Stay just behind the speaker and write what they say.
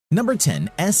Number 10.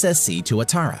 SSC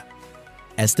Tuatara.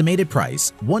 Estimated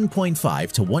price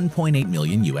 $1.5 to $1.8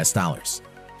 million US.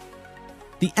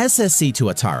 The SSC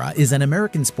Tuatara is an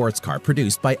American sports car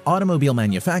produced by automobile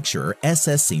manufacturer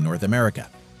SSC North America.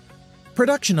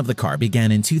 Production of the car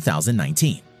began in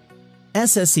 2019.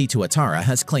 SSC Tuatara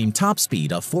has claimed top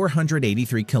speed of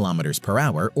 483 km per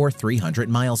hour or 300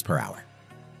 miles per hour.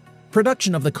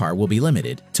 Production of the car will be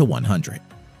limited to 100.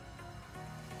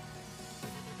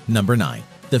 Number 9.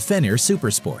 The Fenrir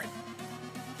Supersport.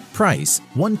 Price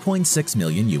 $1.6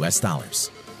 million US.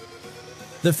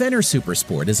 The Fenrir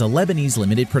Supersport is a Lebanese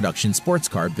limited production sports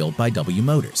car built by W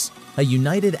Motors, a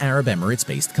United Arab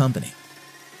Emirates-based company.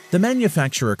 The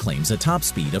manufacturer claims a top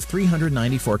speed of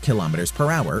 394 km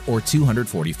per hour or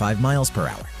 245 miles per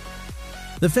hour.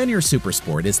 The Fenrir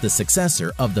Supersport is the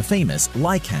successor of the famous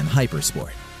Lycan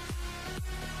Hypersport.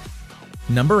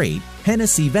 Number 8.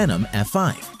 Hennessy Venom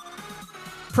F5.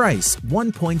 Price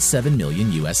 $1.7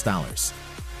 million US.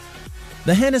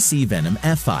 The Hennessy Venom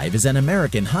F5 is an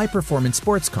American high-performance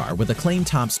sports car with a claimed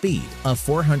top speed of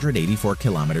 484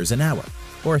 km an hour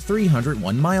or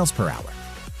 301 miles per hour.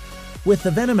 With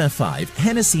the Venom F5,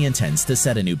 Hennessy intends to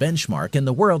set a new benchmark in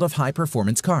the world of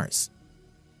high-performance cars.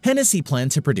 Hennessy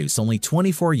planned to produce only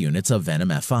 24 units of Venom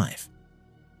F5.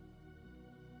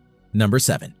 Number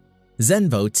 7.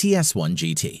 Zenvo TS1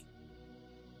 GT.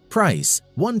 Price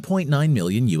 $1.9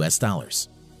 million US.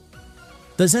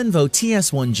 The Zenvo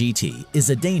TS1 GT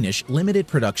is a Danish limited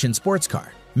production sports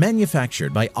car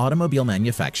manufactured by automobile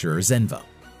manufacturer Zenvo.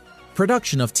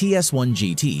 Production of TS1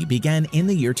 GT began in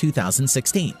the year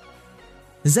 2016.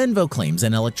 Zenvo claims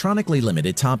an electronically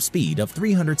limited top speed of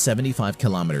 375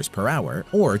 km per hour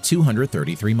or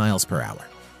 233 miles per hour.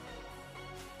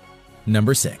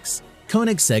 Number 6.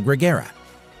 Koenigsegg Regera.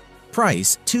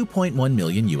 Price $2.1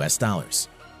 million US.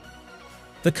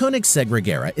 The Koenigsegg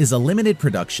Regera is a limited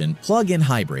production plug-in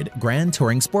hybrid grand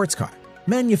touring sports car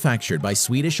manufactured by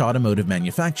Swedish automotive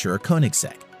manufacturer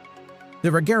Koenigsegg. The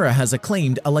Regera has a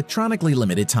claimed electronically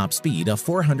limited top speed of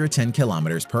 410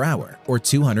 km per hour or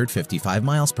 255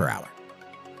 miles per hour.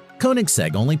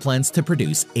 Koenigsegg only plans to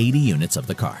produce 80 units of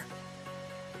the car.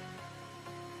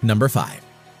 Number 5.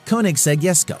 Koenigsegg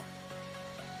Jesko.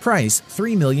 Price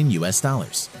 $3 million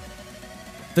US.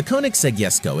 The Koenigsegg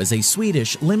Jesko is a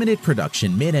Swedish limited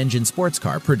production mid-engine sports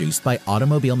car produced by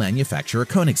automobile manufacturer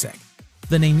Koenigsegg.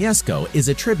 The name Jesko is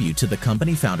a tribute to the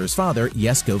company founder's father,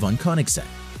 Jesko von Koenigsegg.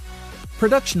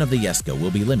 Production of the Jesko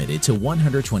will be limited to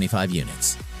 125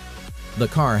 units. The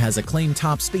car has a claimed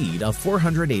top speed of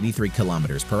 483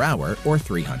 km per hour or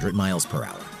 300 miles per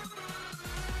hour.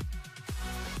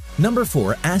 Number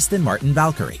 4. Aston Martin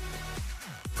Valkyrie.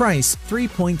 Price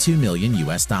 $3.2 million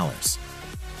US.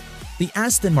 The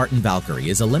Aston Martin Valkyrie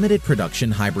is a limited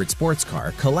production hybrid sports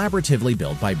car collaboratively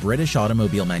built by British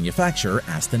automobile manufacturer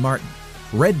Aston Martin,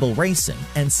 Red Bull Racing,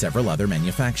 and several other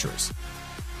manufacturers.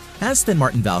 Aston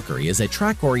Martin Valkyrie is a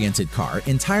track-oriented car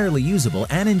entirely usable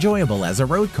and enjoyable as a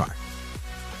road car.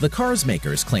 The car's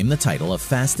makers claim the title of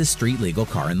fastest street-legal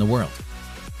car in the world.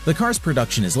 The car's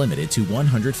production is limited to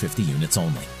 150 units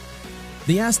only.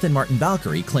 The Aston Martin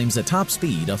Valkyrie claims a top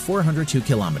speed of 402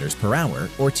 km per hour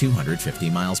or 250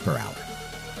 miles per hour.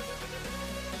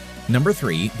 Number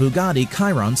 3. Bugatti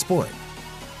Chiron Sport.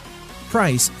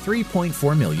 Price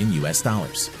 $3.4 million US.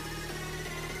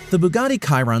 The Bugatti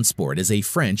Chiron Sport is a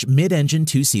French mid-engine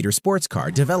two-seater sports car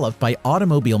developed by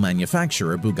automobile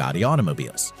manufacturer Bugatti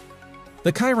Automobiles.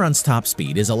 The Chiron's top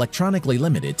speed is electronically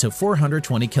limited to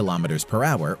 420 km per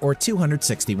hour or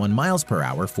 261 miles per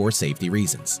hour for safety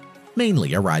reasons,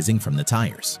 mainly arising from the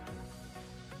tires.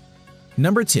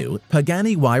 Number 2.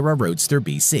 Pagani Huayra Roadster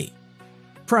BC.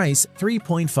 Price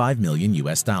 $3.5 million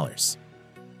US.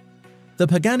 The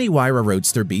Pagani Huayra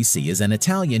Roadster BC is an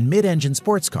Italian mid-engine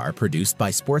sports car produced by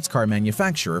sports car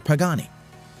manufacturer Pagani.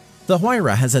 The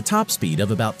Huayra has a top speed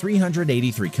of about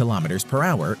 383 km per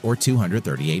hour or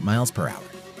 238 miles per hour.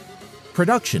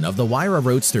 Production of the Huayra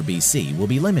Roadster BC will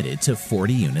be limited to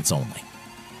 40 units only.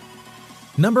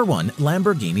 Number 1.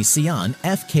 Lamborghini Sian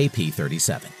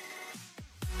FKP37.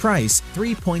 Price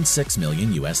 $3.6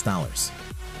 million US.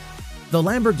 The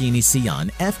Lamborghini Sian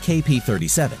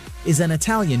FKP37 is an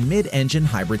Italian mid-engine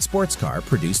hybrid sports car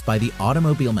produced by the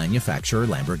automobile manufacturer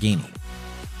Lamborghini.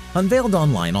 Unveiled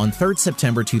online on 3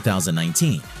 September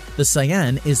 2019, the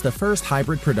Sian is the first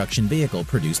hybrid production vehicle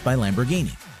produced by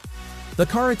Lamborghini. The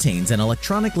car attains an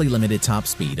electronically limited top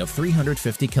speed of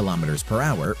 350 km per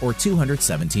hour or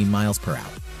 217 miles per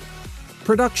hour.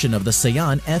 Production of the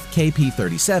Sian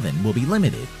FKP37 will be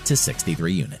limited to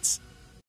 63 units.